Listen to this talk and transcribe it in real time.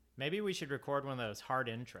Maybe we should record one of those hard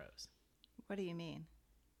intros What do you mean?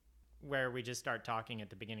 where we just start talking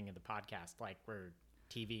at the beginning of the podcast like we're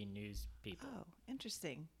TV news people. Oh,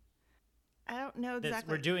 interesting. I don't know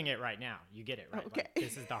exactly. We're doing it right now. You get it, right? Okay. Like,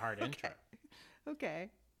 this is the hard intro.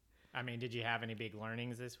 Okay. I mean, did you have any big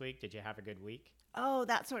learnings this week? Did you have a good week? Oh,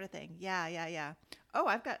 that sort of thing. Yeah. Oh,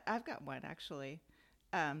 I've got one actually.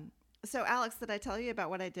 So Alex, did I tell you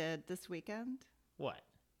about what I did this weekend? What?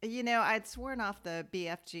 You know, I'd sworn off the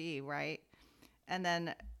BFG, right? And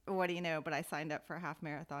then what do you know? But I signed up for a half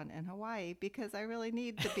marathon in Hawaii because I really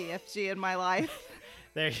need the BFG in my life.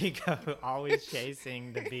 There you go. Always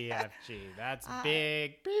chasing the BFG. That's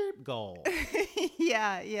big goal.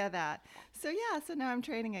 Yeah, that. So now I'm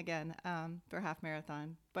training again for half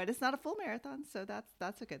marathon, but it's not a full marathon, so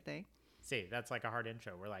that's a good thing. See, that's like a hard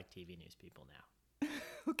intro. We're like TV news people now.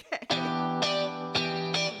 Okay.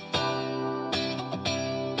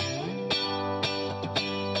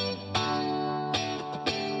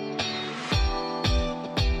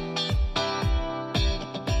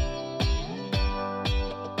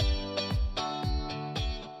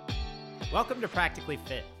 Welcome to Practically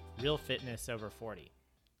Fit, Real Fitness Over 40.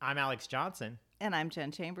 I'm Alex Johnson. And I'm Jen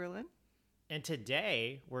Chamberlain. And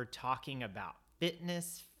today we're talking about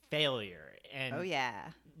fitness failure. And Oh,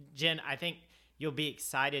 yeah. Jen, I think you'll be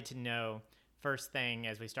excited to know, first thing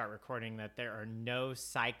as we start recording, that there are no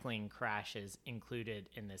cycling crashes included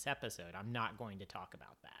in this episode. I'm not going to talk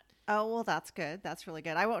about that. Oh, well, that's good. That's really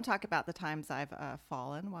good. I won't talk about the times I've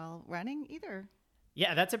fallen while running either.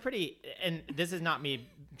 Yeah, that's a pretty, and this is not me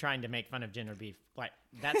trying to make fun of Jen or beef. Like,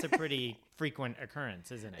 that's a pretty frequent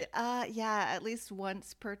occurrence, isn't it? Yeah, at least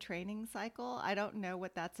once per training cycle. I don't know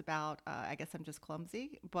what that's about. I guess I'm just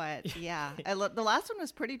clumsy, but yeah, the last one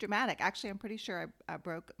was pretty dramatic. Actually, I'm pretty sure I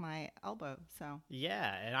broke my elbow. So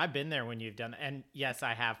yeah, and I've been there when you've done, and yes,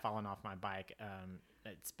 I have fallen off my bike.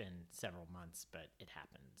 It's been several months, but it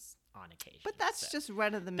happens on occasion. But that's just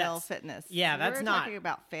run-of-the-mill fitness. Yeah, that's We're not talking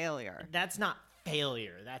about failure. That's not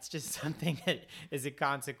failure. That's just something that is a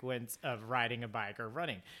consequence of riding a bike or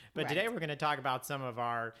running. But today we're going to talk about some of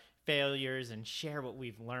our failures and share what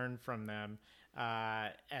we've learned from them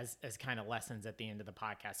as kind of lessons at the end of the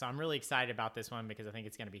podcast. So I'm really excited about this one because I think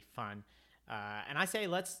it's going to be fun. And I say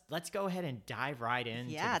let's go ahead and dive right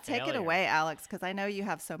into take it away, Alex, because I know you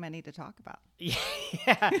have so many to talk about.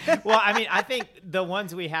 Yeah. Well, I mean, I think the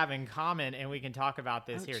ones we have in common, and we can talk about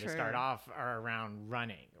this here true. to start off, are around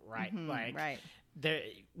running, right? Mm-hmm, right.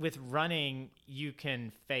 With running, you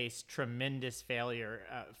can face tremendous failure.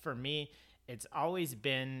 For me, it's always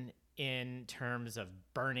been in terms of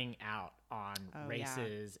burning out on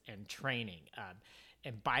races and training.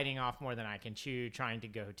 And biting off more than I can chew, trying to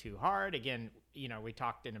go too hard. Again, you know, we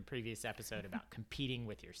talked in a previous episode about competing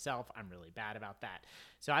with yourself. I'm really bad about that.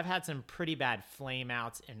 So I've had some pretty bad flame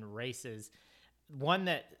outs in races. One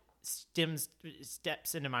that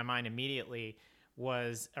steps into my mind immediately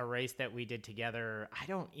was a race that we did together. I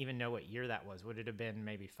don't even know what year that was. Would it have been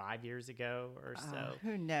maybe 5 years ago or so?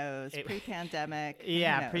 Who knows? Pre-pandemic.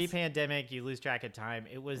 Yeah, pre-pandemic. You lose track of time.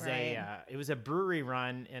 It was a brewery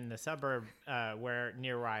run in the suburb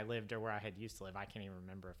near where I lived or where I had used to live. I can't even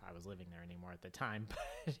remember if I was living there anymore at the time.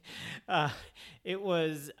 But it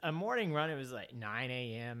was a morning run. It was like 9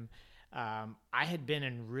 a.m. I had been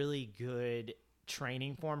in really good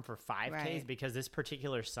training form for 5Ks because this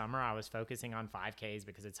particular summer I was focusing on 5Ks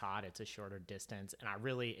because it's hot, it's a shorter distance, and I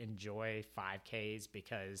really enjoy 5Ks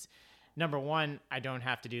because number one, I don't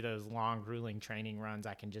have to do those long grueling training runs.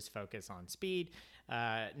 I can just focus on speed.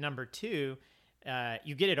 Number two,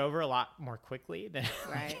 you get it over a lot more quickly than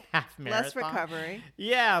half marathon. Less recovery.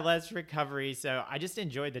 Yeah, less recovery. So I just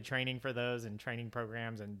enjoyed the training for those and training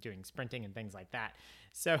programs and doing sprinting and things like that.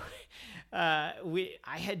 So I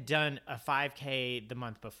had done a 5K the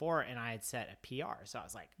month before and I had set a PR. So I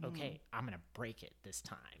was like, okay, I'm going to break it this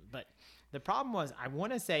time. But the problem was, I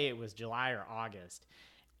want to say it was July or August.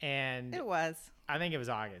 And it was. I think it was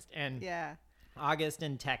August. And yeah. August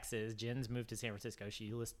in Texas. Jen's moved to San Francisco.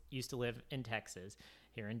 She used to live in Texas,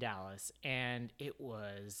 here in Dallas. And it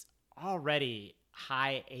was already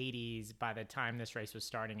high 80s by the time this race was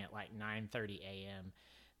starting at like 9:30 a.m.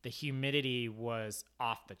 The humidity was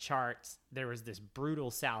off the charts. There was this brutal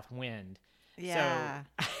south wind. Yeah.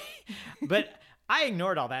 So, but I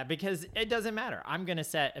ignored all that because it doesn't matter. I'm going to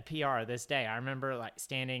set a PR this day. I remember like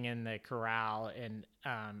standing in the corral and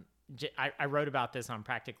I wrote about this on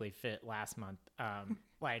Practically Fit last month.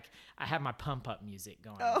 Like I have my pump up music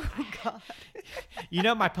going. Oh God! You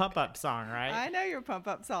know my pump up song, right? I know your pump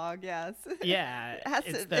up song. Yes. Yeah.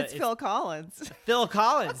 It's Phil Collins. Phil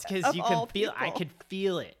Collins, because you can feel. People. I could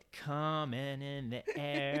feel it coming in the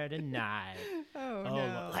air tonight. Oh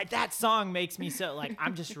no. Like that song makes me so like,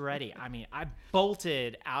 I'm just ready. I mean, I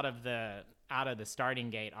bolted out of the starting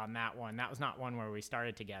gate on that one. That was not one where we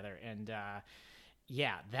started together. And,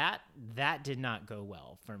 yeah, that did not go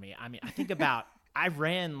well for me. I mean, I think about, I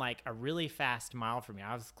ran like a really fast mile for me.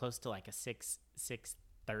 I was close to like a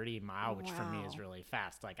 6:30 mile, which for me is really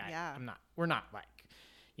fast. Like we're not like,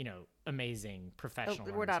 amazing professional.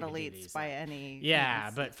 We're not elites by any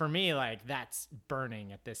means. But for me, like that's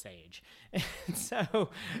burning at this age. And so,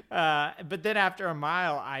 but then after a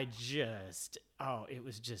mile, it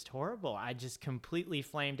was just horrible. I just completely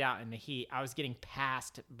flamed out in the heat. I was getting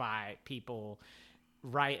passed by people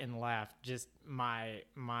right and left. Just my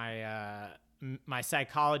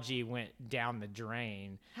psychology went down the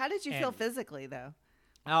drain. How did you feel physically though?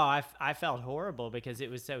 Oh, I felt horrible because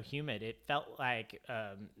it was so humid. It felt like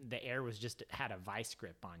the air had a vice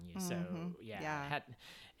grip on you. So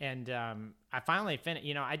I finally finished.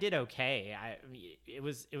 I did okay. It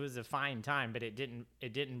was a fine time, but it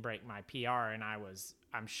didn't break my PR, and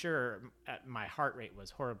I'm sure my heart rate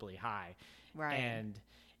was horribly high. Right. And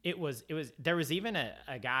there was even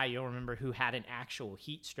a guy you'll remember who had an actual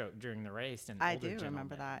heat stroke during the race. And I do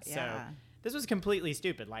remember that. Yeah. So this was completely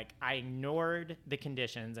stupid. Like I ignored the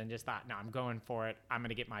conditions and just thought, no, I'm going for it. I'm going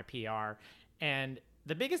to get my PR. And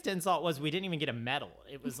the biggest insult was we didn't even get a medal.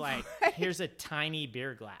 It was like, here's a tiny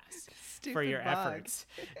beer glass for your efforts.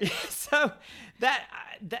 So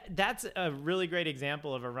that's a really great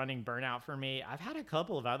example of a running burnout for me. I've had a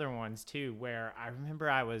couple of other ones too, where I remember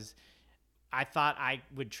I thought I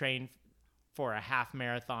would train for a half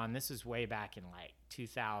marathon. This was way back in like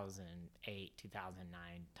 2008, 2009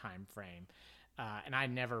 time frame. And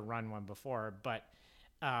I'd never run one before, but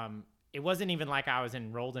it wasn't even like I was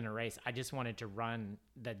enrolled in a race. I just wanted to run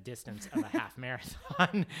the distance of a half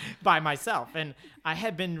marathon by myself. And I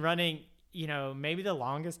had been running, maybe the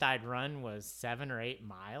longest I'd run was 7 or 8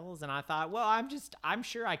 miles. And I thought, well, I'm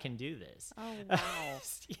sure I can do this. Oh, wow.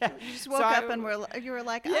 Yeah. You just woke up and you were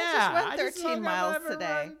like, I just run 13 miles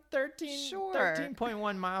today.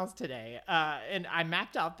 13.1 miles today. And I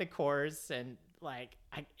mapped out the course and like,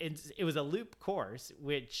 it was a loop course,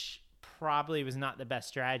 which probably was not the best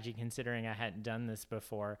strategy considering I hadn't done this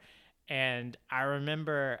before. And I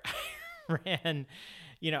remember I ran,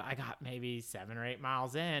 I got maybe 7 or 8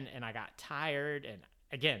 miles in and I got tired. And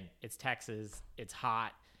again, it's Texas, it's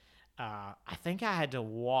hot. I think I had to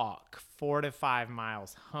walk 4 to 5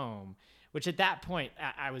 miles home, which at that point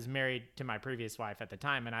I was married to my previous wife at the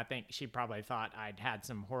time. And I think she probably thought I'd had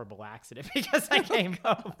some horrible accident because I came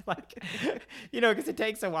home because it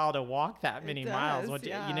takes a while to walk that many miles,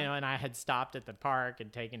 and I had stopped at the park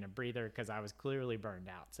and taken a breather because I was clearly burned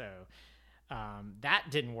out. So that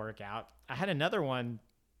didn't work out. I had another one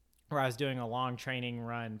where I was doing a long training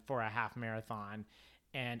run for a half marathon,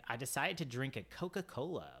 and I decided to drink a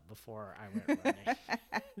Coca-Cola before I went running.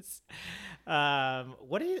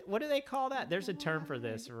 What do they call that? There's a term for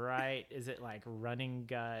this, right? Is it like running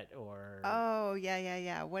gut or? Oh,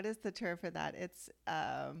 yeah. What is the term for that? It's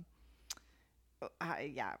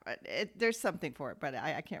there's something for it, but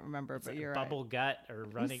I can't remember. But you're bubble gut or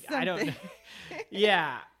running. Something. I don't know.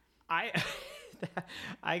 Yeah,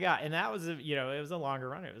 I got, and that was it was a longer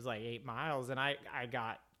run. It was like 8 miles, and I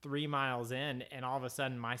got 3 miles in, and all of a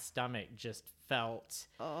sudden my stomach just felt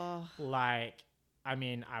like,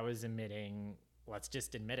 I was emitting, let's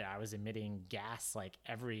just admit it, I was emitting gas like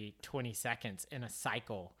every 20 seconds in a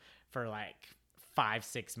cycle for like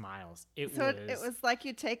 5-6 miles. It was like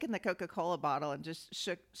you'd taken the Coca-Cola bottle and just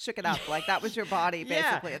shook it up. Like that was your body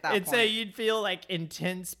basically at that point. So you'd feel like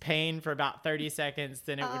intense pain for about 30 seconds,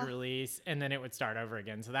 then it would release, and then it would start over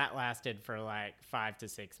again. So that lasted for like 5 to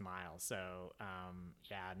 6 miles. So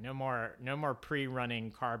no more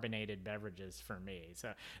pre-running carbonated beverages for me.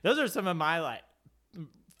 So those are some of my like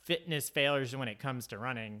fitness failures when it comes to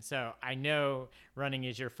running. So I know running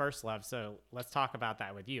is your first love. So let's talk about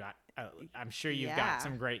that with you. I'm sure you've got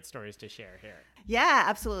some great stories to share here. Yeah,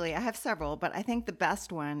 absolutely. I have several, but I think the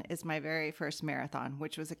best one is my very first marathon,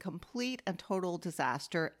 which was a complete and total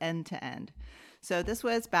disaster end to end. So this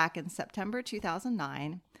was back in September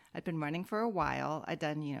 2009. I'd been running for a while. I'd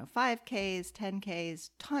done, 5Ks, 10Ks,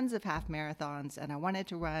 tons of half marathons, and I wanted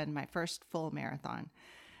to run my first full marathon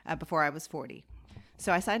before I was 40.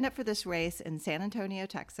 So I signed up for this race in San Antonio,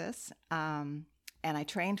 Texas, and I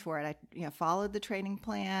trained for it. I followed the training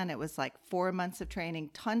plan. It was like 4 months of training,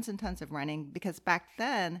 tons and tons of running, because back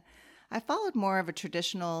then I followed more of a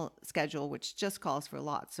traditional schedule, which just calls for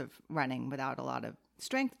lots of running without a lot of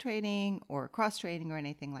strength training or cross training or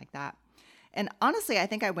anything like that. And honestly, I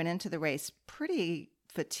think I went into the race pretty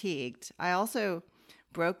fatigued. I also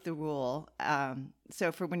broke the rule.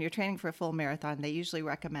 So for when you're training for a full marathon, they usually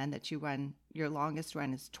recommend that you run, your longest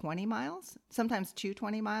run is 20 miles, sometimes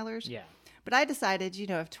 20-milers. Yeah. But I decided,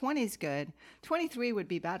 if 20 is good, 23 would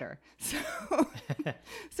be better.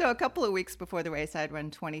 So a couple of weeks before the race, I'd run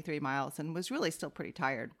 23 miles and was really still pretty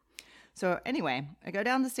tired. So anyway, I go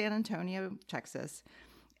down to San Antonio, Texas,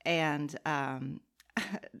 and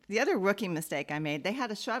the other rookie mistake I made, they had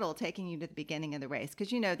a shuttle taking you to the beginning of the race. Because,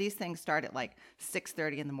 these things start at like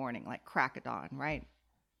 6:30 in the morning, like crack of dawn, right?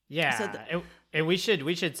 Yeah, so and we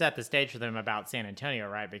should set the stage for them about San Antonio,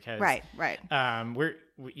 right? Because right.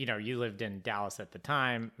 You lived in Dallas at the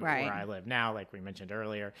time, right, where I live now, like we mentioned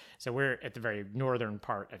earlier. So we're at the very northern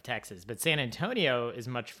part of Texas, but San Antonio is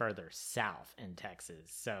much further south in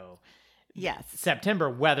Texas. So yes, September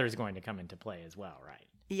weather is going to come into play as well, right?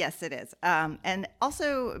 Yes, it is, and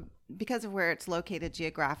also because of where it's located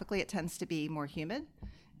geographically, it tends to be more humid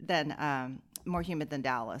than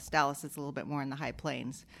Dallas. Dallas is a little bit more in the high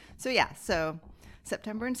plains. So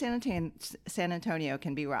September in San Antonio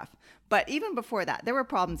can be rough. But even before that, there were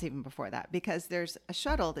problems even before that, because there's a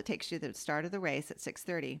shuttle that takes you to the start of the race at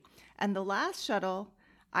 6:30. And the last shuttle,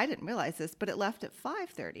 I didn't realize this, but it left at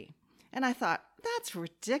 5:30. And I thought, that's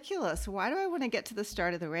ridiculous. Why do I want to get to the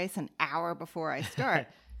start of the race an hour before I start?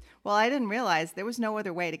 Well, I didn't realize there was no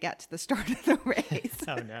other way to get to the start of the race.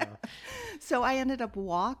 Oh, no. So I ended up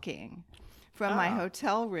walking from my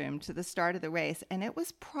hotel room to the start of the race. And it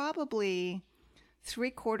was probably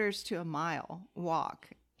 3/4 to a mile walk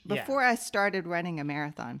before I started running a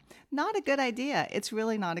marathon. Not a good idea. It's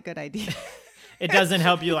really not a good idea. It doesn't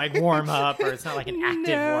help you like warm up, or it's not like an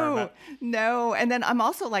active warm up. No. And then I'm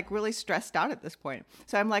also like really stressed out at this point.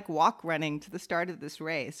 So I'm like walk running to the start of this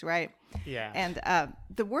race, right? Yeah. And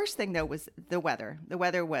the worst thing though was the weather. The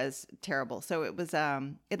weather was terrible. So it was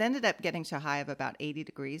it ended up getting to a high of about 80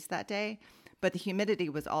 degrees that day. But the humidity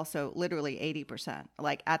was also literally 80%,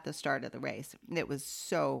 like at the start of the race. It was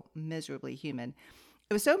so miserably humid.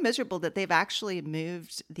 It was so miserable that they've actually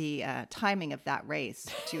moved the timing of that race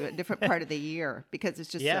to a different part of the year because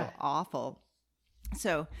it's just so awful.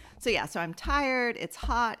 So I'm tired. It's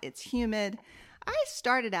hot. It's humid. I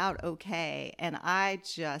started out okay, and I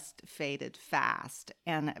just faded fast.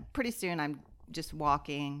 And pretty soon I'm just walk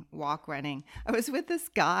running. I was with this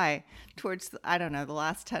guy towards, the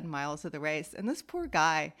last 10 miles of the race. And this poor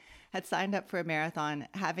guy had signed up for a marathon,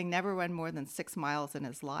 having never run more than 6 miles in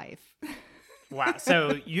his life. Wow.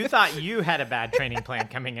 So you thought you had a bad training plan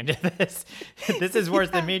coming into this. This is worse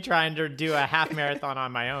than me trying to do a half marathon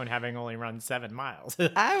on my own, having only run 7 miles.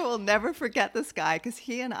 I will never forget this guy because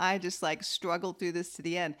he and I just like struggled through this to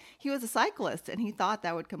the end. He was a cyclist and he thought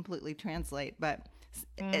that would completely translate, but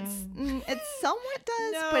it somewhat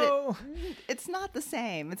does, but it's not the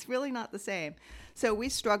same. It's really not the same. So we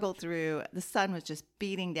struggled through. The sun was just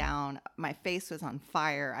beating down. My face was on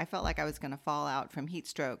fire. I felt like I was going to fall out from heat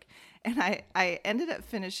stroke. And I ended up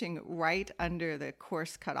finishing right under the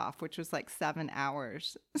course cutoff, which was like 7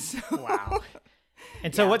 hours. So, wow.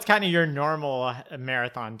 And so what's kind of your normal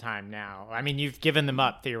marathon time now? I mean, you've given them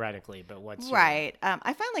up theoretically, but what's right?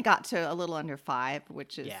 I finally got to a little under 5,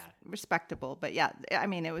 which is respectable. But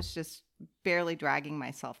it was just barely dragging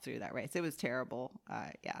myself through that race. It was terrible.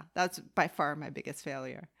 That's by far my biggest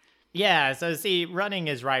failure. Yeah, so see, running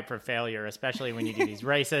is ripe for failure, especially when you do these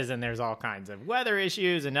races and there's all kinds of weather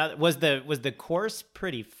issues. And was the course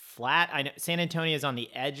pretty flat? I know San Antonio is on the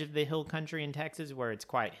edge of the hill country in Texas, where it's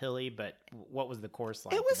quite hilly. But what was the course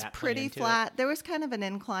like? It was pretty flat. There was kind of an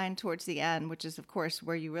incline towards the end, which is, of course,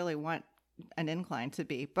 where you really want an incline to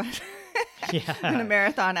be, but in a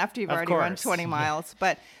marathon after you've already run 20 miles.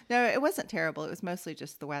 But no, it wasn't terrible. It was mostly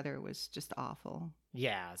just the weather was just awful.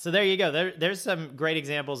 Yeah. So there you go. There's some great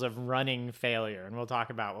examples of running failure, and we'll talk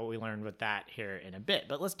about what we learned with that here in a bit.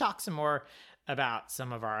 But let's talk some more about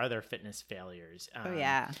some of our other fitness failures.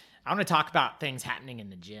 I want to talk about things happening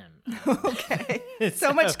in the gym. Okay.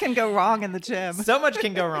 So much can go wrong in the gym. So much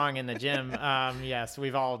can go wrong in the gym. Yes,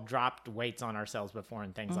 we've all dropped weights on ourselves before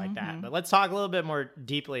and things like that. But let's talk a little bit more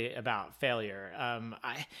deeply about failure.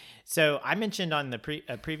 I mentioned on the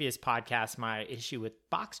previous podcast my issue with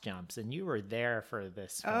box jumps, and you were there for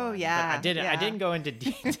this one. Oh, yeah. But I didn't go into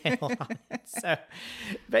detail on it. So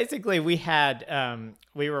basically we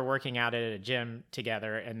were working out at a gym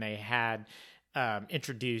together, and they had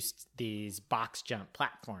introduced these box jump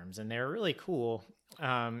platforms, and they were really cool.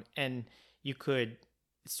 And you could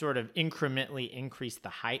sort of incrementally increase the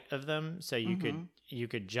height of them, so you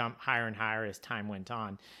could jump higher and higher as time went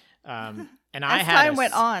on. And as time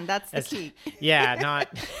went on, that's the key. Yeah, not.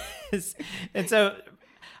 And so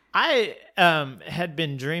I had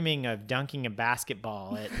been dreaming of dunking a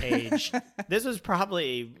basketball at age, this was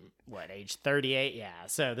probably, age 38? Yeah.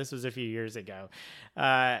 So this was a few years ago.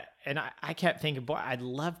 And I kept thinking, boy, I'd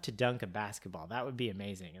love to dunk a basketball. That would be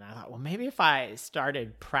amazing. And I thought, well, maybe if I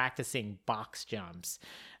started practicing box jumps,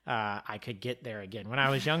 I could get there again. When I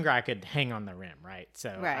was younger, I could hang on the rim, right?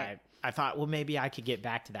 So Right. I thought, well, maybe I could get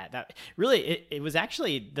back to that. That really, it was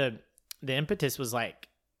actually the impetus was like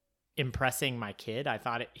impressing my kid. I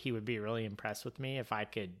thought he would be really impressed with me if I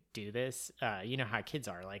could do this. You know how kids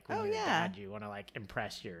are, like when Oh, you're yeah. a dad, you want to like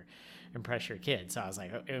impress your kid. So I was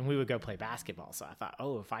like, and we would go play basketball. So I thought,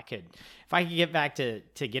 oh, if I could get back to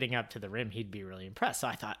getting up to the rim, he'd be really impressed. So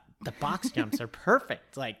I thought the box jumps are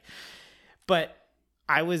perfect. But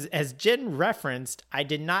I was, as Jen referenced, I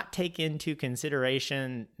did not take into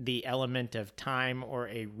consideration the element of time or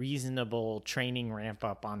a reasonable training ramp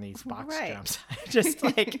up on these box Right. jumps. Just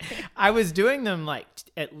like I was doing them like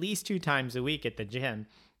at least 2 times a week at the gym.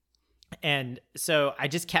 And so I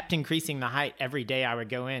just kept increasing the height every day I would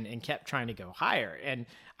go in and kept trying to go higher. And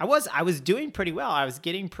I was doing pretty well. I was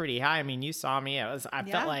getting pretty high. I mean, you saw me. I Yeah.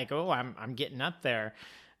 felt like, oh, I'm getting up there.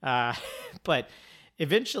 But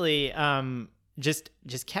eventually,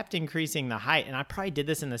 just kept increasing the height. And I probably did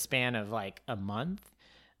this in the span of like a month.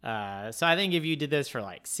 So I think if you did this for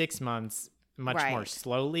like 6 months, much more Right.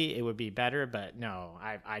 slowly, it would be better. But no,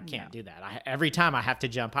 I can't do that. Every time I have to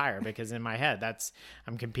jump higher because in my head,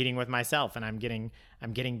 I'm competing with myself and I'm getting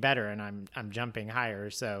better and I'm jumping higher.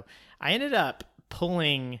 So I ended up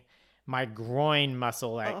pulling my groin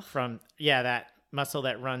muscle, like that muscle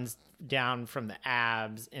that runs down from the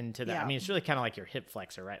abs into the, I Yeah. mean, it's really kind of like your hip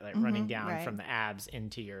flexor, right? Like running down right. from the abs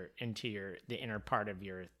into the inner part of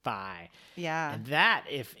your thigh. Yeah. And that,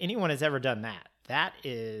 if anyone has ever done that, that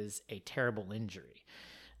is a terrible injury.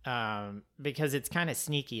 Because it's kind of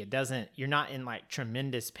sneaky. You're not in like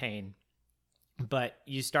tremendous pain, but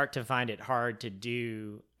you start to find it hard to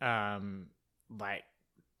do, like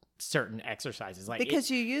certain exercises, like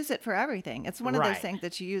Because you use it for everything. It's one of those Right. things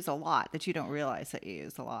that you use a lot that you don't realize that you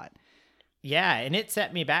use a lot. Yeah, and it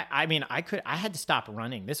set me back. I mean, I had to stop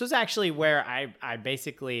running. This was actually where I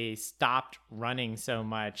basically stopped running so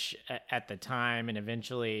much at the time. And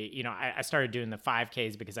eventually, I started doing the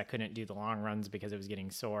 5Ks because I couldn't do the long runs because it was getting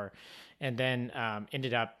sore. And then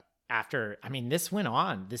ended up this went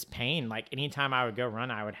on, this pain, like anytime I would go run,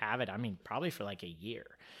 I would have it. I mean, probably for like a year.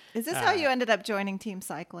 Is this how you ended up joining team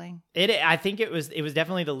cycling? I think it was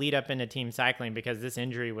definitely the lead up into team cycling because this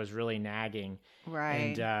injury was really nagging.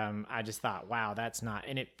 Right. And I just thought, wow, that's not,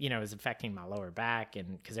 and it, was affecting my lower back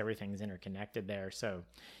and because everything's interconnected there. So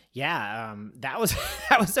yeah, that was,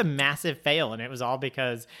 that was a massive fail. And it was all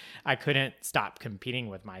because I couldn't stop competing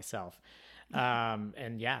with myself.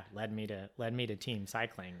 And yeah, led me to team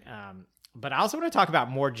cycling. But I also want to talk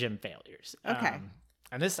about more gym failures. Okay.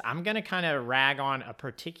 And this, I'm going to kind of rag on a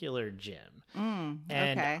particular gym. And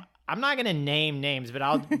okay. I'm not going to name names, but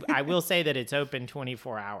I will say that it's open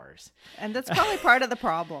 24 hours. And that's probably part of the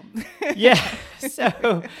problem. Yeah.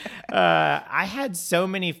 So I had so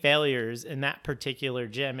many failures in that particular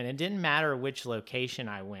gym, and it didn't matter which location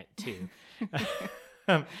I went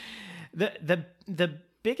to. The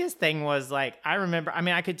biggest thing was like,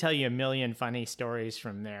 I could tell you a million funny stories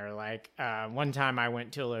from there. Like one time I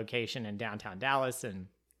went to a location in downtown Dallas and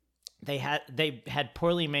they had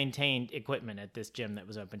poorly maintained equipment at this gym that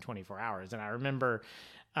was open 24 hours. And I remember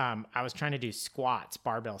I was trying to do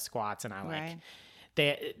barbell squats, and Right.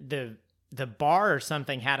 the bar or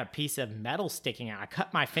something had a piece of metal sticking out. I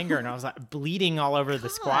cut my finger and I was like bleeding all over the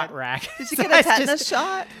squat rack. Did you So get a I tetanus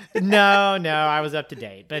shot? No, I was up to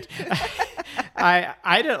date, but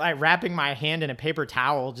I did like wrapping my hand in a paper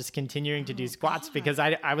towel, just continuing to do squats because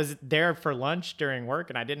I was there for lunch during work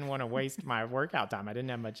and I didn't want to waste my workout time. I didn't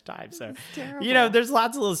have much time. So, terrible. there's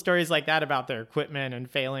lots of little stories like that about their equipment and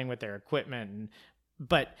failing with their equipment.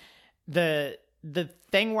 But the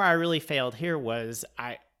thing where I really failed here was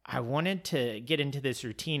I wanted to get into this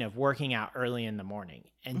routine of working out early in the morning.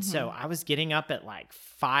 And so I was getting up at like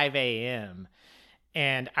 5 a.m.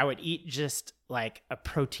 and I would eat just like a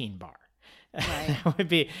protein bar. Right. That would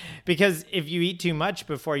be because if you eat too much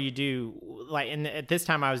before you do, like, and at this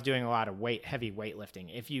time I was doing a lot of heavy weightlifting.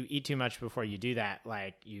 If you eat too much before you do that,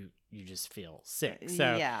 like you just feel sick.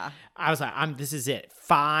 So Yeah. I was like, this is it.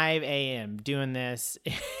 5 a.m. doing this.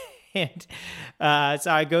 And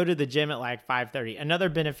so I go to the gym at like 5:30. Another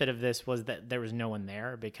benefit of this was that there was no one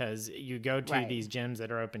there, because you go to these gyms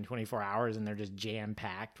that are open 24 hours and they're just jam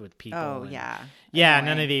packed with people. Oh, and, yeah. Yeah. Annoying.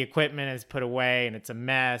 None of the equipment is put away and it's a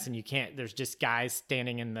mess, and there's just guys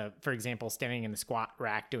standing for example, standing in the squat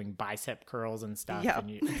rack doing bicep curls and stuff. Yep.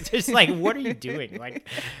 And it's just like, what are you doing? Like,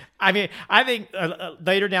 I mean, I think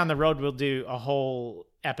later down the road, we'll do a whole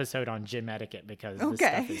episode on gym etiquette, because this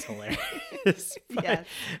stuff is hilarious. But,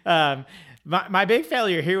 Yes. My big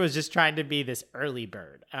failure here was just trying to be this early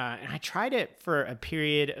bird. And I tried it for a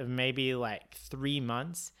period of maybe like 3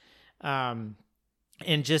 months. And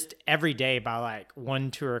just every day by like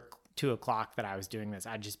 1, 2 o'clock that I was doing this,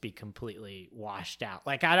 I'd just be completely washed out.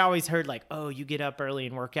 Like, I'd always heard like, oh, you get up early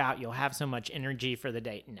and work out, you'll have so much energy for the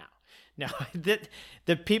day. No,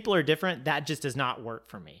 the people are different. That just does not work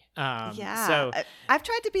for me. So I've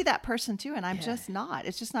tried to be that person too, and I'm just not.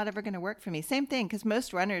 It's just not ever going to work for me. Same thing, because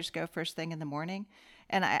most runners go first thing in the morning,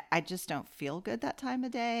 and I just don't feel good that time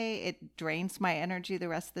of day. It drains my energy the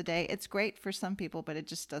rest of the day. It's great for some people, but it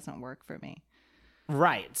just doesn't work for me.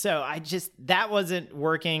 Right. So that wasn't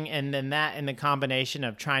working. And then that, in the combination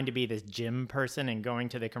of trying to be this gym person and going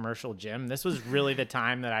to the commercial gym, this was really the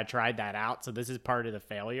time that I tried that out. So this is part of the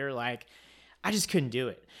failure. Like, I just couldn't do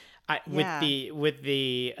it. With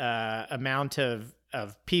the amount of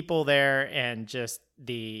people there, and just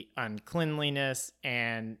the uncleanliness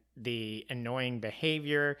and the annoying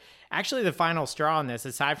behavior. Actually, the final straw on this,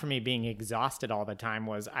 aside from me being exhausted all the time,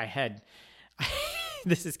 was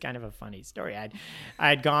this is kind of a funny story. I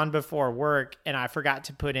had gone before work and I forgot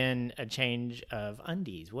to put in a change of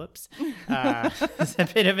undies. Whoops. It's a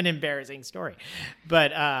bit of an embarrassing story.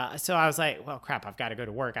 But so I was like, well, crap, I've got to go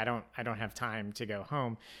to work. I don't have time to go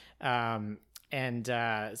home. So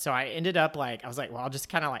I ended up I was like, well, I'll just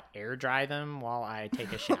kind of like air dry them while I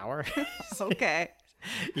take a shower. Okay.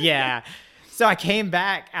 Yeah. So I came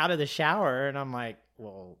back out of the shower and I'm like,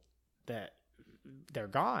 well, they're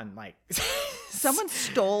gone. Like, someone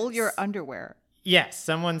stole your underwear. Yes,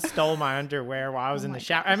 someone stole my underwear while I was in the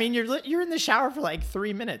shower. Gosh. I mean, you're in the shower for like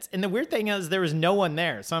 3 minutes, and the weird thing is there was no one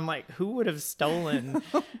there. So I'm like, who would have stolen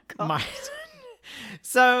my?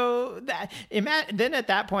 So then at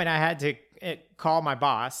that point, I had to call my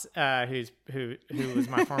boss, who was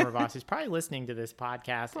my former boss, who's probably listening to this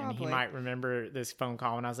podcast, and he might remember this phone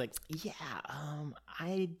call. And I was like, yeah,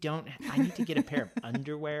 I need to get a pair of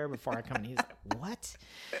underwear before I come. And he's like, what?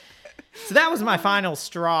 So that was my final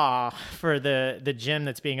straw for the gym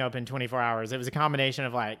that's being open 24 hours. It was a combination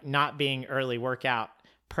of like not being an early workout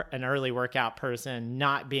person,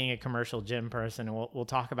 not being a commercial gym person. And we'll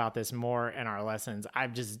talk about this more in our lessons. I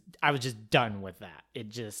was just done with that.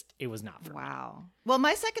 It was not for me. Wow. Well,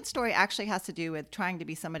 my second story actually has to do with trying to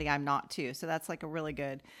be somebody I'm not too. So that's like a really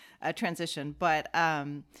good transition. But,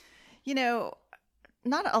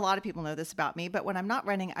 not a lot of people know this about me, but when I'm not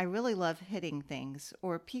running, I really love hitting things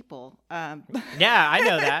or people. Yeah, I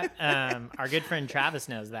know that. Our good friend Travis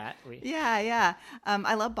knows that. Yeah.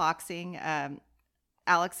 I love boxing.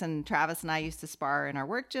 Alex and Travis and I used to spar in our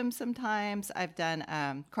work gym sometimes. I've done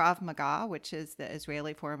Krav Maga, which is the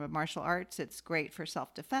Israeli form of martial arts. It's great for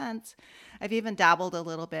self-defense. I've even dabbled a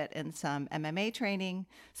little bit in some MMA training.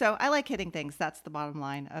 So I like hitting things. That's the bottom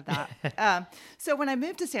line of that. So when I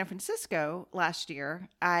moved to San Francisco last year,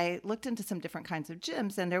 I looked into some different kinds of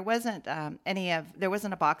gyms, and there wasn't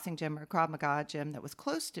a boxing gym or Krav Maga gym that was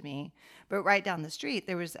close to me. But right down the street,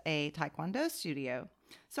 there was a Taekwondo studio.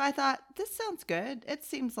 So I thought, this sounds good. It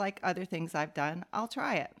seems like other things I've done. I'll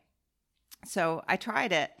try it. So I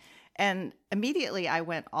tried it, and immediately I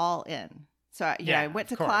went all in. So I went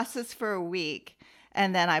to classes for a week,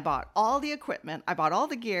 and then I bought all the equipment. I bought all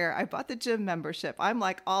the gear. I bought the gym membership. I'm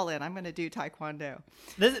like all in. I'm going to do Taekwondo.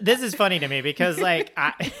 This is funny to me because like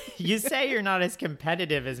you say you're not as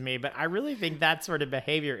competitive as me, but I really think that sort of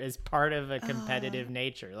behavior is part of a competitive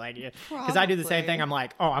nature. Like, because I do the same thing. I'm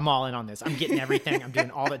like, oh, I'm all in on this. I'm getting everything. I'm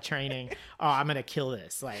doing all the training. Oh, I'm going to kill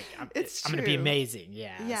this. Like, I'm going to be amazing.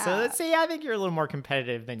 Yeah. So let's see. I think you're a little more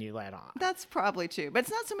competitive than you let on. That's probably true. But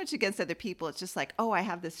it's not so much against other people. It's just like, oh, I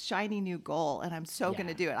have this shiny new goal, and I'm so going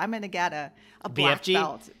to do it. I'm going to get a black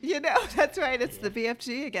BFG? belt. That's right. It's the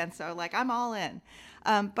BFG again. So like, I'm all in.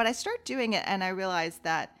 But I start doing it, and I realized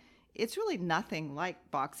that it's really nothing like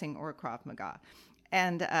boxing or Krav Maga.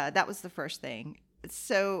 And that was the first thing.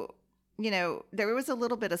 So, there was a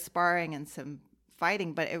little bit of sparring and some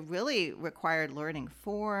fighting, but it really required learning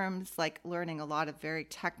forms, like learning a lot of very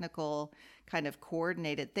technical kind of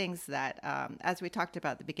coordinated things that, as we talked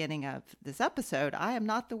about at the beginning of this episode, I am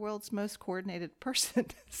not the world's most coordinated person.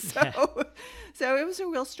 So it was a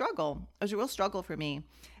real struggle. It was a real struggle for me.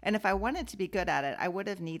 And if I wanted to be good at it, I would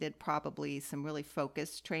have needed probably some really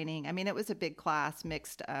focused training. I mean, it was a big class,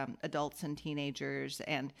 mixed adults and teenagers.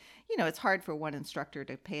 And, it's hard for one instructor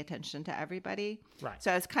to pay attention to everybody. Right.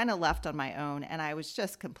 So I was kind of left on my own, and I was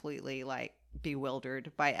just completely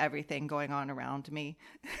bewildered by everything going on around me.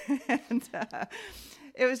 And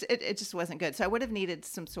it just wasn't good. So I would have needed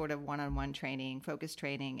some sort of one-on-one training, focused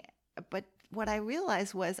training. But what I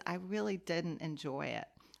realized was I really didn't enjoy it.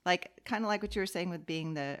 Kind of like what you were saying with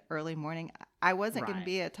being the early morning. I wasn't going to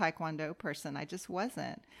be a Taekwondo person. I just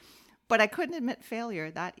wasn't. But I couldn't admit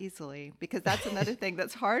failure that easily, because that's another thing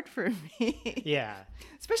that's hard for me. Yeah.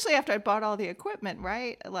 Especially after I bought all the equipment,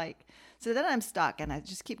 right? So then I'm stuck, and I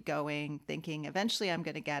just keep going, thinking eventually I'm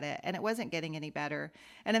going to get it. And it wasn't getting any better.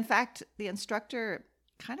 And in fact, the instructor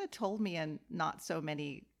kind of told me in so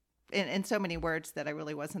many words that I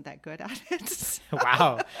really wasn't that good at it.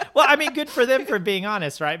 Wow. Well, I mean, good for them for being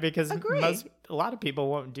honest, right? Because Agree. a lot of people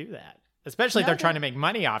won't do that. Especially if they're trying to make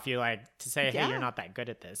money off you, to say, hey, you're not that good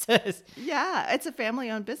at this. Yeah, it's a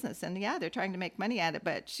family-owned business. And they're trying to make money at it.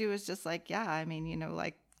 But she was just like, yeah, I mean,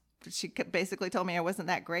 she basically told me I wasn't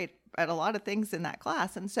that great at a lot of things in that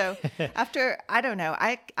class. And so after, I don't know,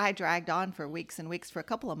 I dragged on for weeks and weeks, for a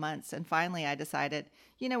couple of months. And finally I decided,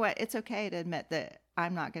 you know what, it's okay to admit that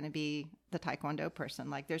I'm not going to be the Taekwondo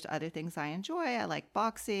person. There's other things I enjoy. I like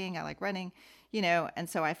boxing. I like running, and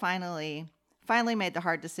so I finally made the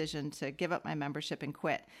hard decision to give up my membership and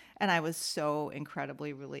quit. And I was so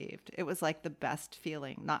incredibly relieved. It was like the best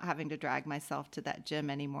feeling, not having to drag myself to that gym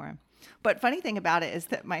anymore. But funny thing about it is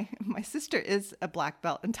that my sister is a black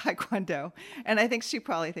belt in Taekwondo. And I think she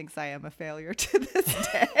probably thinks I am a failure to this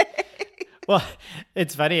day. Well,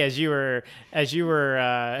 it's funny, as you were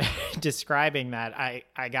describing that,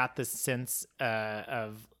 I got this sense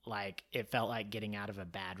of it felt like getting out of a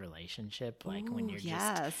bad relationship, when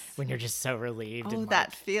you're just so relieved. Oh, and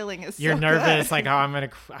that feeling is you're so nervous, good. I'm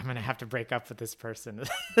gonna have to break up with this person.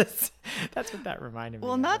 That's what that reminded me.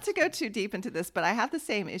 Well, of. not to go too deep into this, but I have the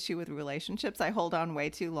same issue with relationships. I hold on way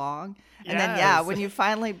too long, and then when you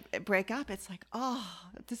finally break up, it's like, oh,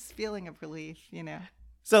 this feeling of relief,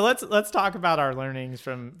 So let's talk about our learnings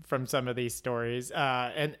from some of these stories.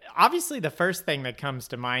 And obviously the first thing that comes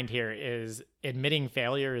to mind here is admitting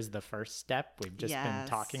failure is the first step. We've just been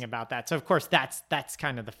talking about that. So of course that's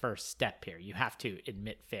kind of the first step here. You have to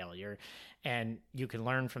admit failure, and you can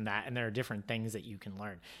learn from that. And there are different things that you can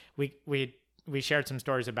learn. We shared some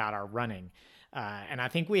stories about our running. And I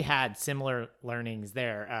think we had similar learnings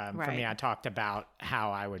there. Right. For me, I talked about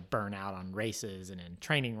how I would burn out on races and in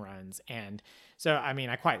training runs. And so, I mean,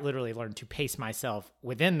 I quite literally learned to pace myself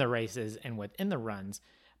within the races and within the runs,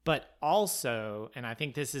 but also, and I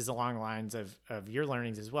think this is along the lines of your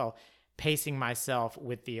learnings as well, pacing myself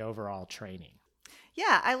with the overall training.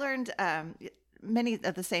 Yeah, I learned many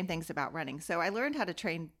of the same things about running. So I learned how to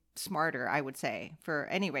train smarter, I would say, for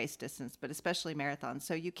any race distance, but especially marathons.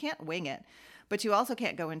 So you can't wing it, but you also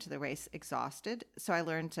can't go into the race exhausted. So I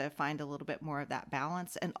learned to find a little bit more of that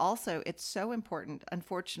balance. And also, it's so important,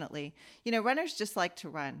 unfortunately, runners just like to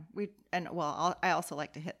run. I also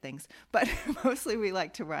like to hit things, but mostly we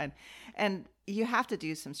like to run. And you have to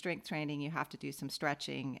do some strength training. You have to do some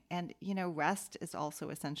stretching. And, rest is also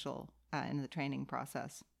essential in the training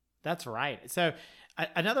process. That's right. So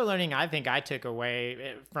another learning I think I took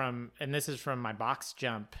away from, and this is from my box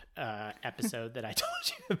jump episode that I told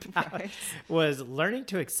you about, right, was learning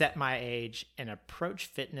to accept my age and approach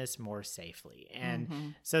fitness more safely.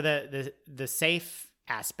 And so the safe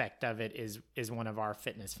aspect of it is one of our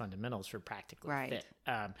fitness fundamentals for Practically Fit.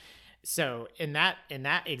 So in that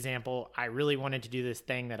example, I really wanted to do this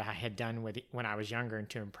thing that I had done when I was younger and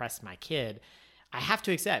to impress my kid. I have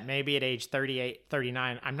to accept maybe at age 38,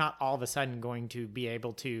 39, I'm not all of a sudden going to be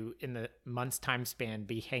able to, in the month's time span,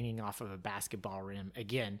 be hanging off of a basketball rim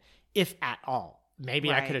again, if at all. Maybe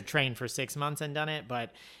right. I could have trained for 6 months and done it,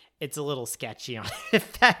 but it's a little sketchy on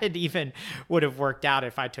if that even would have worked out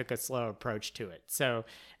if I took a slow approach to it. So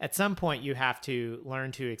at some point you have to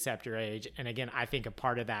learn to accept your age. And again, I think a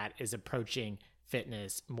part of that is approaching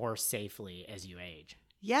fitness more safely as you age.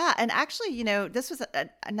 Yeah. And actually, this was,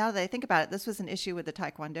 now that I think about it, this was an issue with the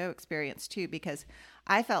Taekwondo experience too, because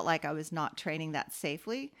I felt like I was not training that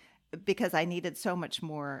safely because I needed so much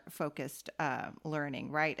more focused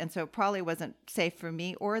learning, right? And so it probably wasn't safe for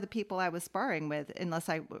me or the people I was sparring with unless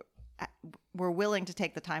I were willing to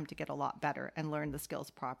take the time to get a lot better and learn the skills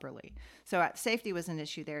properly. So safety was an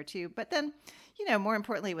issue there too. But then, more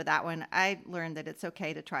importantly with that one, I learned that it's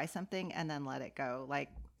okay to try something and then let it go. Like,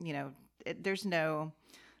 there's no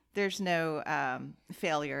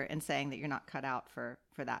failure in saying that you're not cut out for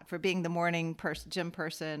that, for being the morning gym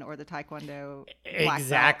person or the Taekwondo black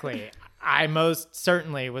exactly belt. I most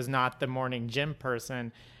certainly was not the morning gym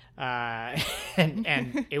person,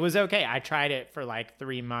 and it was okay. I tried it for like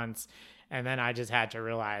 3 months, and then I just had to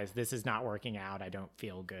realize this is not working out. I don't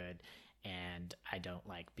feel good, and I don't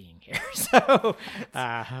like being here. So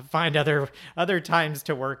find other times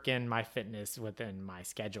to work in my fitness within my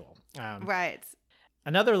schedule. Right.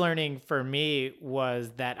 Another learning for me was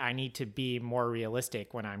that I need to be more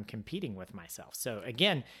realistic when I'm competing with myself. So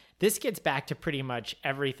again, this gets back to pretty much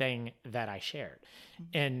everything that I shared.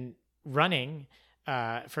 In running,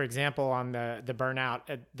 for example, on the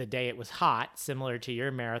burnout, the day it was hot, similar to your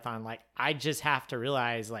marathon, like I just have to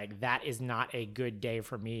realize like that is not a good day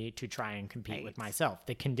for me to try and compete with myself.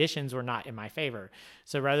 The conditions were not in my favor.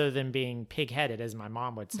 So rather than being pig-headed, as my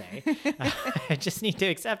mom would say, I just need to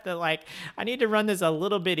accept that like I need to run this a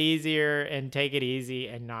little bit easier and take it easy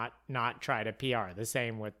and not try to PR. The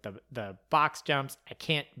same with the box jumps. I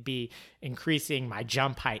can't be increasing my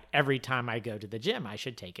jump height every time I go to the gym. I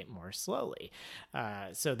should take it more slowly.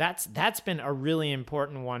 So that's been a really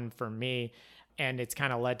important one for me. And it's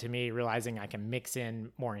kind of led to me realizing I can mix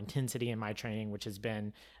in more intensity in my training, which has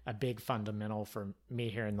been a big fundamental for me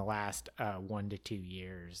here in the last 1 to 2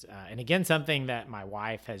 years. And again, something that my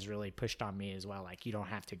wife has really pushed on me as well. Like you don't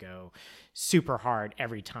have to go super hard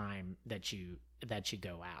every time that you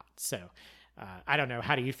go out. So I don't know.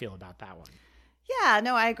 How do you feel about that one? Yeah,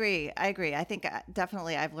 no, I agree. I think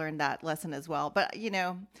definitely I've learned that lesson as well. But,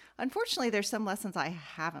 unfortunately, there's some lessons I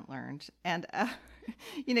haven't learned. And,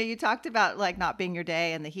 you talked about like not being your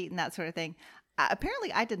day and the heat and that sort of thing.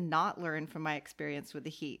 Apparently, I did not learn from my experience with the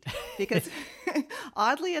heat because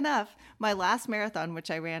oddly enough, my last marathon,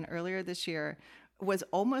 which I ran earlier this year, was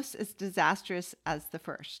almost as disastrous as the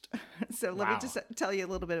first. So let me just tell you a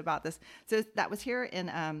little bit about this. So that was here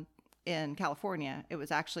in California. It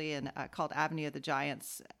was actually called Avenue of the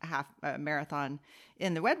Giants half marathon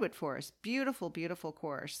in the Redwood Forest. Beautiful, beautiful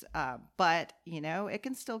course. But, it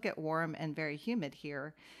can still get warm and very humid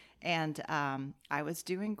here. And I was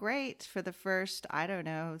doing great for the first,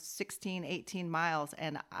 16, 18 miles.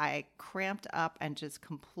 And I cramped up and just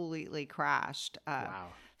completely crashed. Wow.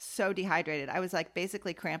 So dehydrated. I was like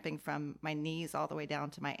basically cramping from my knees all the way down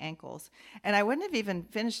to my ankles. And I wouldn't have even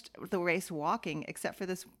finished the race walking except for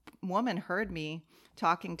this woman heard me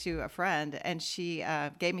talking to a friend, and she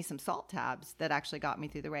gave me some salt tabs that actually got me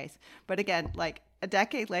through the race. But again, like a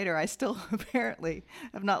decade later, I still apparently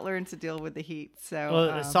have not learned to deal with the heat. So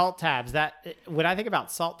the salt tabs, when I think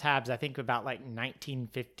about salt tabs, I think about like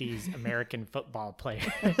 1950s American football players.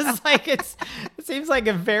 It seems like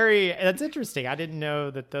that's interesting. I didn't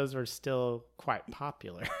know that those were still quite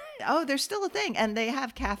popular. Oh, they're still a thing. And they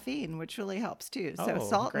have caffeine, which really helps too. So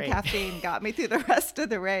salt great. and caffeine got me through the rest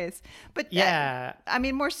of the race. But yeah,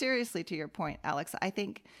 more seriously to your point, Alex, I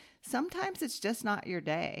think sometimes it's just not your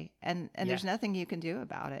day and there's nothing you can do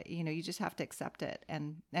about it. You just have to accept it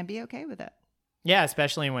and be okay with it. Yeah,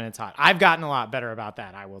 especially when it's hot. I've gotten a lot better about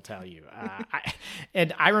that, I will tell you.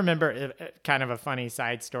 I remember kind of a funny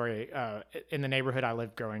side story. In the neighborhood I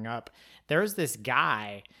lived growing up, there was this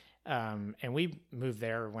guy, and we moved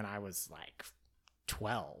there when I was like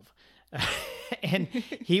 12. And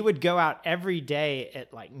he would go out every day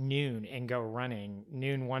at like noon and go running,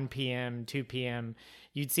 noon, 1 p.m., 2 p.m.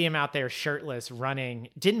 You'd see him out there shirtless running.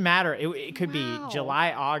 Didn't matter. It could be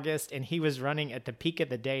July, August, and he was running at the peak of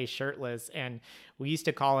the day shirtless. And we used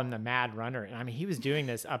to call him the Mad Runner. And I mean, he was doing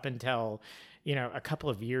this up until, a couple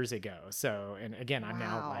of years ago. So, and again, I'm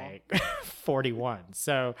now like 41.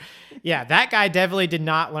 So yeah, that guy definitely did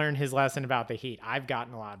not learn his lesson about the heat. I've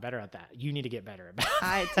gotten a lot better at that. You need to get better about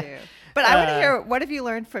that. I do. But I want to hear, what have you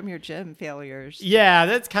learned from your gym failures? Yeah,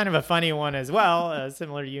 that's kind of a funny one as well.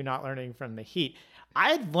 Similar to you not learning from the heat.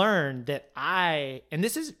 I'd learned that and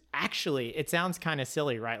this is actually, it sounds kind of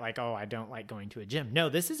silly, right? Like, oh, I don't like going to a gym. No,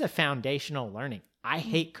 this is a foundational learning. I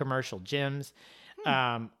hate commercial gyms.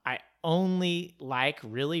 I only like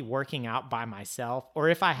really working out by myself, or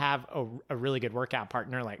if I have a really good workout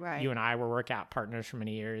partner, like you and I were workout partners for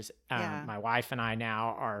many years. My wife and I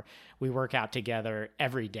now we work out together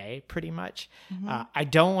every day pretty much. I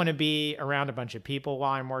don't want to be around a bunch of people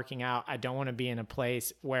while I'm working out. I don't want to be in a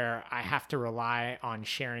place where I have to rely on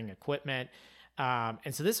sharing equipment.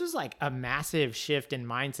 And so this was like a massive shift in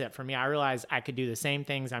mindset for me. I realized I could do the same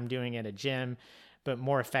things I'm doing at a gym, but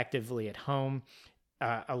more effectively at home.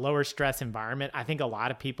 a lower stress environment. I think a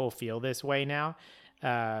lot of people feel this way now.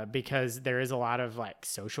 Because there is a lot of like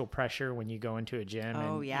social pressure when you go into a gym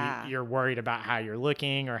and you're worried about how you're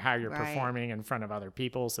looking or how you're performing in front of other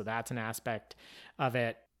people. So that's an aspect of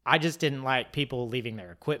it. I just didn't like people leaving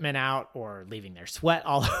their equipment out or leaving their sweat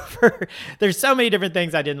all over. There's so many different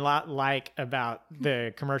things I didn't like about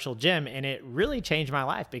the commercial gym. And it really changed my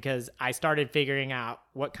life because I started figuring out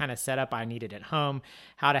what kind of setup I needed at home,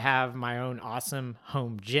 how to have my own awesome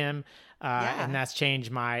home gym. And that's changed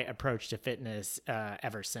my approach to fitness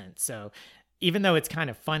ever since. So even though it's kind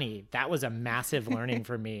of funny, that was a massive learning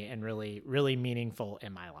for me and really, really meaningful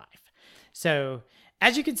in my life. So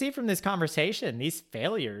as you can see from this conversation, these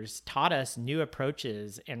failures taught us new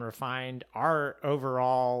approaches and refined our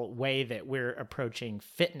overall way that we're approaching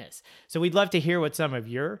fitness. So we'd love to hear what some of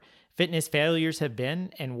your fitness failures have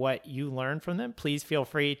been and what you learned from them. Please feel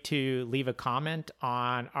free to leave a comment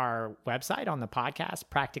on our website on the podcast,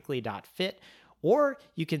 practically.fit, or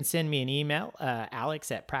you can send me an email,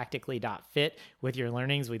 alex@practically.fit, with your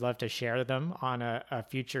learnings. We'd love to share them on a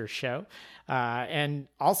future show. And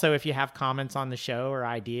also, if you have comments on the show or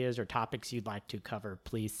ideas or topics you'd like to cover,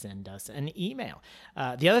 please send us an email.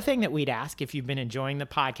 The other thing that we'd ask, if you've been enjoying the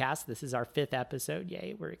podcast, this is our 5th episode.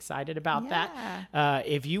 Yay, we're excited about that.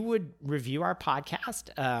 If you would review our podcast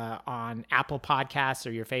on Apple Podcasts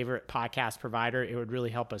or your favorite podcast provider, it would really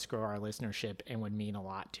help us grow our listenership and would mean a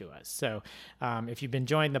lot to us. So if you've been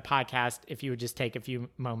enjoying the podcast, if you would just take a few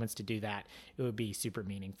moments to do that, it would be super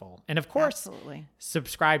meaningful. And of course,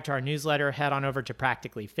 subscribe to our newsletter. Head on over to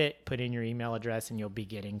Practically Fit, put in your email address, and you'll be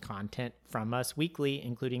getting content from us weekly,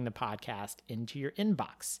 including the podcast, into your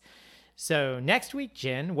inbox. So next week,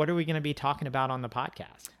 Jen, what are we going to be talking about on the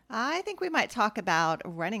podcast? I think we might talk about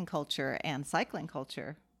running culture and cycling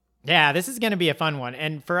culture. Yeah, this is going to be a fun one.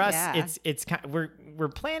 And for us, it's kind of, we're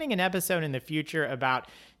planning an episode in the future about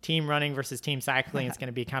team running versus team cycling. It's going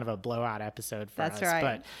to be kind of a blowout episode for us. Right.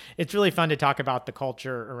 But it's really fun to talk about the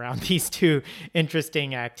culture around these two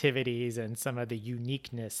interesting activities and some of the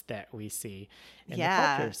uniqueness that we see in the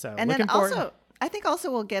culture. So and then also, I think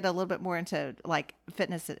also we'll get a little bit more into like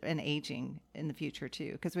fitness and aging in the future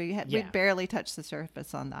too, because we barely touched the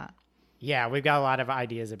surface on that. Yeah, we've got a lot of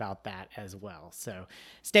ideas about that as well. So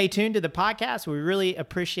stay tuned to the podcast. We really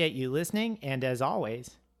appreciate you listening. And as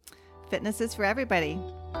always, fitness is for everybody.